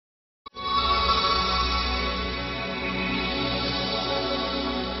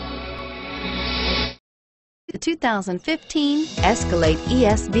2015 Escalade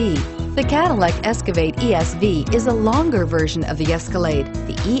ESV. The Cadillac Escalade ESV is a longer version of the Escalade.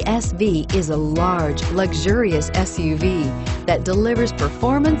 The ESV is a large, luxurious SUV that delivers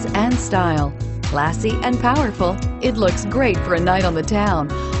performance and style. Classy and powerful, it looks great for a night on the town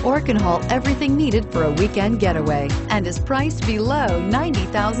or can haul everything needed for a weekend getaway and is priced below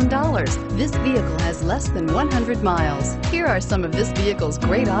 $90,000. This vehicle has less than 100 miles. Here are some of this vehicle's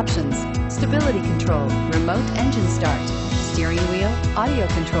great options: stability control, remote engine start, steering wheel audio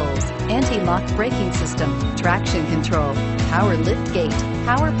controls, anti-lock braking system, traction control, power lift gate,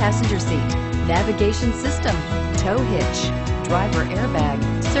 power passenger seat, navigation system, tow hitch, driver airbag.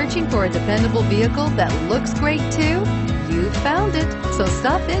 Searching for a dependable vehicle that looks great too? You found it, so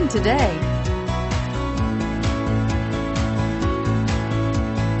stop in today.